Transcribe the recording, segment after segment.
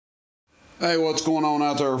Hey, what's going on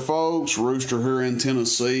out there, folks? Rooster here in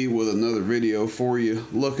Tennessee with another video for you.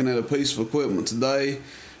 Looking at a piece of equipment today,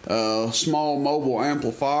 small mobile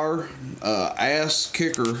amplifier, Ass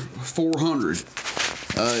Kicker 400.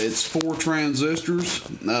 It's 4 transistors.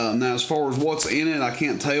 Now, as far as what's in it, I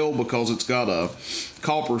can't tell because it's got a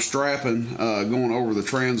copper strapping going over the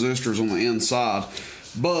transistors on the inside.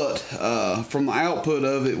 But from the output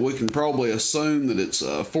of it, we can probably assume that it's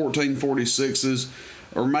 1446s.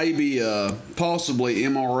 Or maybe possibly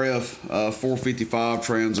MRF 455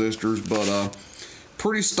 transistors, but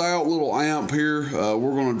pretty stout little amp here.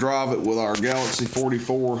 We're going to drive it with our Galaxy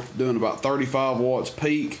 44, doing about 35 watts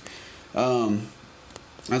peak.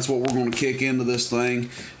 That's what we're going to kick into this thing.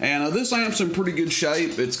 And this amp's in pretty good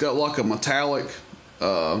shape. It's got like a metallic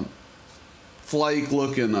flake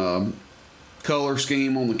looking color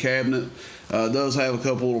scheme on the cabinet. It does have a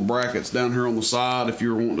couple little brackets down here on the side if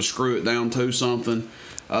you're wanting to screw it down to something.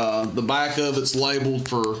 The back of it's labeled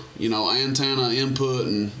for, antenna input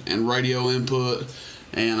and radio input.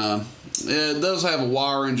 And it does have a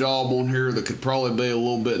wiring job on here that could probably be a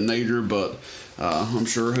little bit neater, but I'm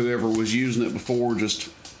sure whoever was using it before just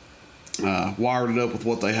wired it up with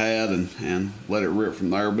what they had and let it rip from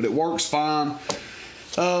there. But it works fine.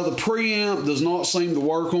 The preamp does not seem to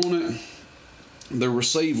work on it. The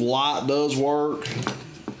receive light does work.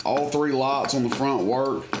 All 3 lights on the front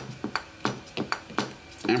work.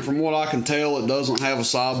 And from what I can tell, it doesn't have a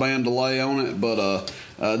sideband delay on it, but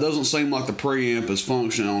it doesn't seem like the preamp is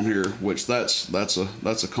functioning on here, which that's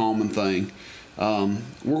a common thing. We're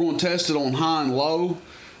going to test it on high and low.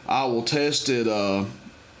 I will test it on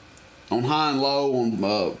high and low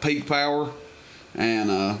on peak power, and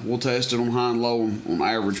we'll test it on high and low on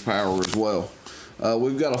average power as well.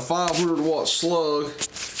 We've got a 500 watt slug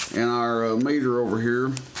in our meter over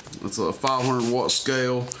here. It's a 500 watt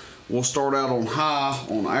scale. We'll start out on high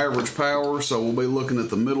on average power, so we'll be looking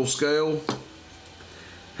at the middle scale.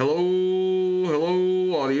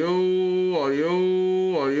 Hello, audio.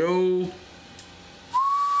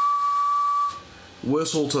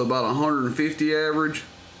 Whistle to about 150 average.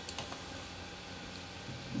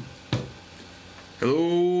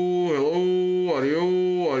 Hello, audio.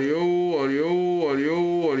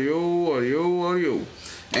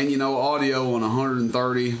 And audio on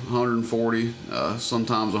 130, 140,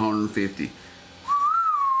 sometimes 150.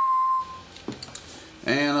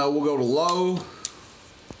 And we'll go to low.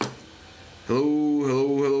 Hello.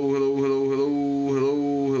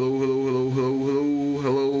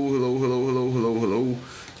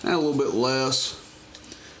 And a little bit less.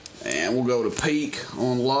 And we'll go to peak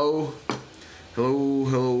on low. Hello.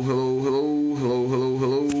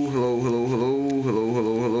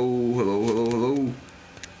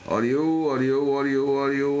 Audio.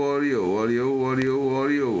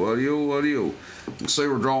 You can see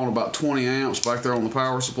we're drawing about 20 amps back there on the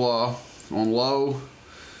power supply on low.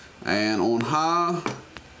 And on high,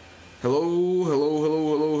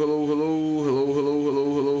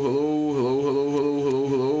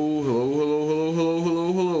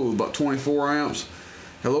 about 24 amps.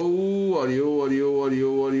 Hello, audio.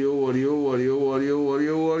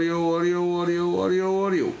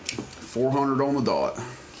 400 on the dot.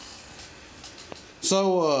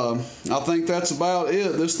 So I think that's about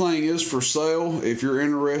it. This thing is for sale. If you're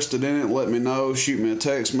interested in it, let me know. Shoot me a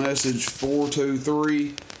text message,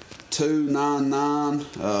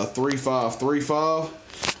 423-299-3535.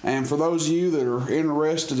 And for those of you that are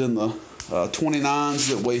interested in the 29s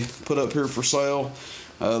that we put up here for sale,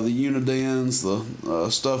 the Unidens, the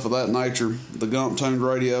stuff of that nature, the gump-tuned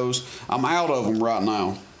radios, I'm out of them right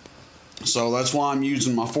now. So that's why I'm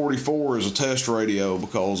using my 44 as a test radio,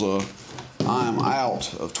 because I am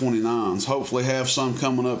out of 29s. Hopefully have some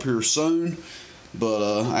coming up here soon,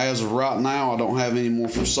 but as of right now, I don't have any more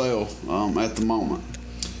for sale at the moment.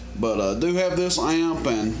 But I do have this amp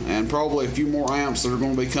and probably a few more amps that are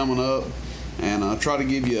going to be coming up, and try to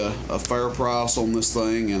give you a fair price on this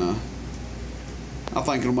thing, and I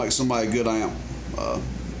think it'll make somebody a good amp.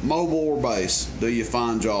 Mobile or base, do you a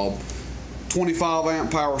fine job. 25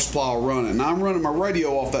 amp power supply will run it. Now I'm running my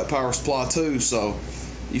radio off that power supply too, so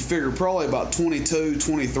you figure probably about 22,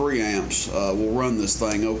 23 amps will run this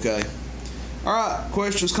thing okay. Alright,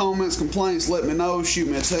 questions, comments, complaints, let me know. Shoot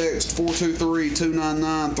me a text,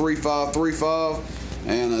 423-299-3535.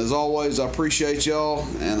 And as always, I appreciate y'all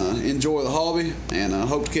and enjoy the hobby, and I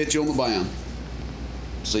hope to catch you on the band.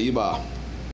 See you, bye.